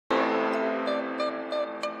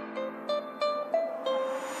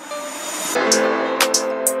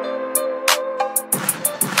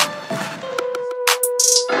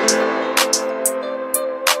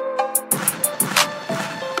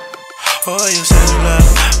you said you love,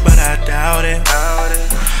 but I doubt it.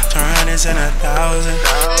 Turn hundreds and 1,000.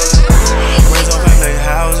 Raise on public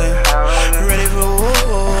housing. Ready for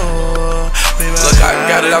war. Look, I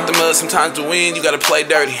got it out the mud. Sometimes to win, you gotta play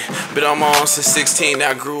dirty. Been on my own since 16,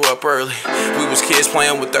 now I grew up early. We was kids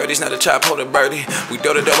playing with 30s, now the chop hold a birdie. We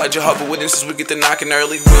door to door like Jehovah's Witnesses, we get to knocking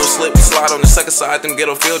early. We'll slip, we slide on the second side, them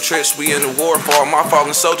ghetto field trips. We in the war for all my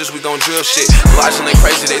fallen soldiers, we gon' drill shit. Lodging ain't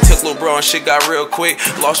crazy, they took Lil Bro and shit got real quick.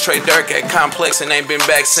 Lost Trey Dirk at Complex and ain't been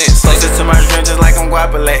back since. Closer to my dream just like I'm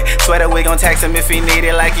Guapale. Swear that we gon' tax him if he need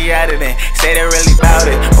it like he out of it. Say they really bout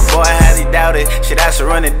it, but boy has he doubt it. Shit, I should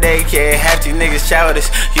run the daycare, half these niggas childish.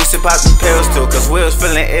 Used to pop them pills too, cause we was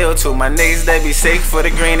feeling ill too. My niggas, they be sick for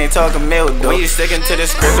the green, they talking mildew. When you sticking to the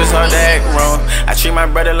script, it's hard to act wrong. I treat my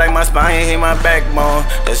brother like my spine, he my backbone.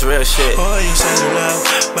 That's real shit. Boy, you said you love,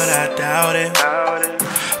 but I doubt it.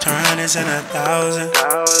 Turn hundreds and 1,000.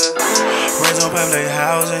 Raise on public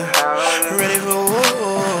housing. Ready for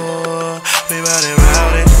war. We bout it,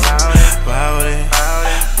 bout it, bout it,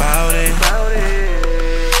 bout it.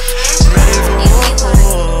 Ready for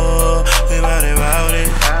war. We bout it, bout it,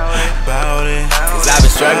 bout it. I've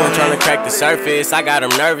been struggling trying to crack the surface. I got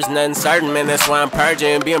them nervous, nothing certain, man, that's why I'm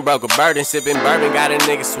purging. Being broke a burden, sipping bourbon, got a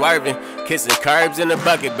nigga swerving. Kissing curbs in the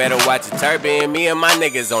bucket, better watch a turban. Me and my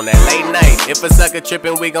niggas on that late night. If a sucker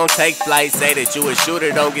tripping, we gon' take flight. Say that you a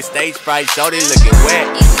shooter, don't get stage fright. Shorty looking wet.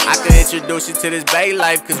 I could introduce you to this bay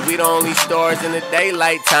life, cause we the only stars in the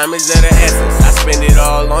daylight. Time is of the essence. I spend it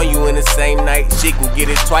all on you in the same night. She can get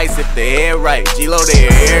it twice if the hair right. G-Lo the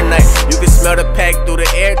hair night. You can smell the pack through the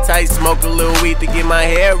airtight. Smoke a little weed to get my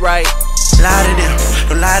hair right. Lie to them,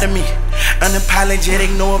 don't lie to me. Unapologetic,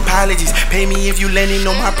 no apologies. Pay me if you landing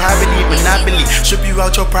on my property. Monopoly, strip you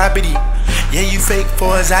out your property. Yeah, you fake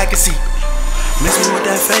for as I can see. Miss me with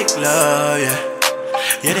that fake love, yeah.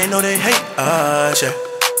 Yeah, they know they hate us, yeah.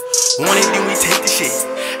 Want it, then we take the shit.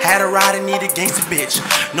 Had a ride and need a gangster bitch.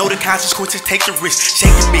 Know the consequences, take the risk. Shake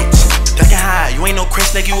the bitch, ducking high. You ain't no Chris,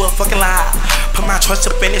 nigga, you a fucking lie. Put my trust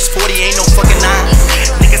up in this 40, ain't no fucking lie.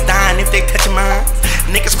 Niggas dying if they touchin' mine.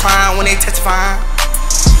 Niggas crying when they testify.